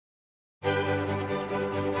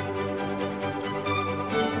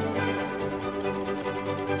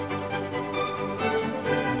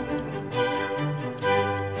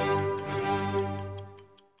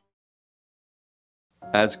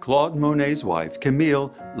As Claude Monet's wife,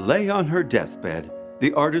 Camille, lay on her deathbed,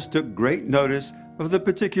 the artist took great notice of the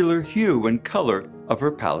particular hue and color of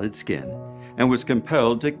her pallid skin and was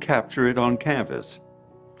compelled to capture it on canvas.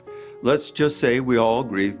 Let's just say we all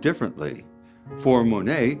grieve differently. For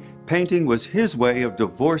Monet, painting was his way of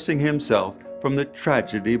divorcing himself from the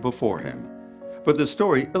tragedy before him. But the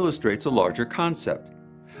story illustrates a larger concept.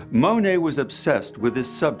 Monet was obsessed with this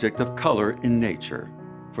subject of color in nature.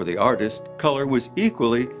 For the artist, color was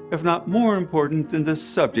equally, if not more important than the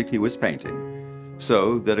subject he was painting.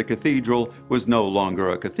 So that a cathedral was no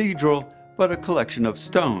longer a cathedral, but a collection of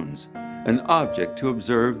stones, an object to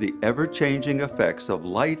observe the ever-changing effects of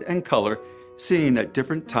light and color seen at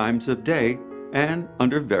different times of day and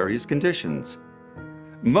under various conditions.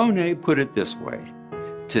 Monet put it this way: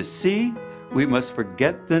 to see, we must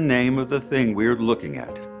forget the name of the thing we are looking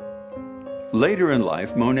at. Later in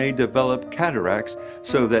life, Monet developed cataracts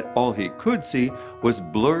so that all he could see was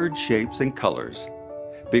blurred shapes and colors.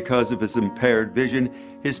 Because of his impaired vision,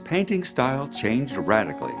 his painting style changed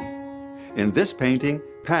radically. In this painting,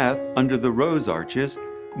 Path Under the Rose Arches,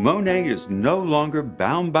 Monet is no longer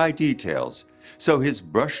bound by details, so his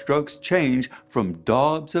brushstrokes change from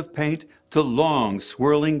daubs of paint to long,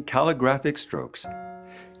 swirling calligraphic strokes.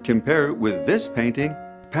 Compare it with this painting,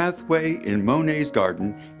 Pathway in Monet's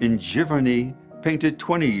Garden in Giverny, painted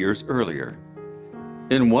 20 years earlier.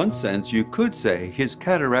 In one sense, you could say his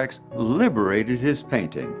cataracts liberated his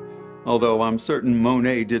painting, although I'm certain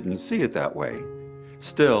Monet didn't see it that way.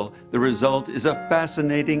 Still, the result is a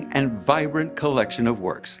fascinating and vibrant collection of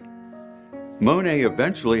works. Monet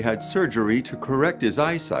eventually had surgery to correct his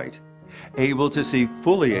eyesight. Able to see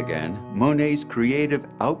fully again, Monet's creative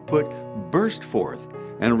output burst forth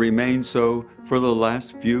and remained so for the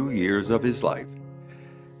last few years of his life.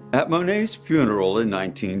 At Monet's funeral in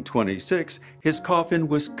 1926, his coffin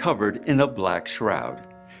was covered in a black shroud.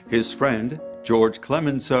 His friend, George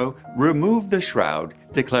Clemenceau, removed the shroud,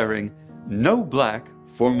 declaring, "No black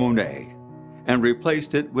for Monet," and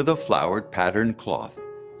replaced it with a flowered patterned cloth.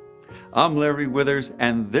 I'm Larry Withers,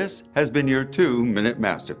 and this has been your 2-Minute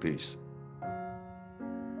Masterpiece.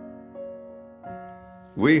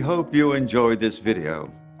 We hope you enjoyed this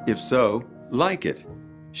video. If so, like it,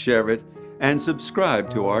 share it, and subscribe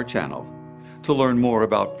to our channel. To learn more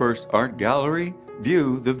about First Art Gallery,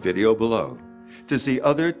 view the video below. To see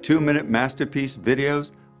other 2-Minute Masterpiece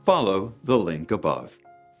videos, follow the link above.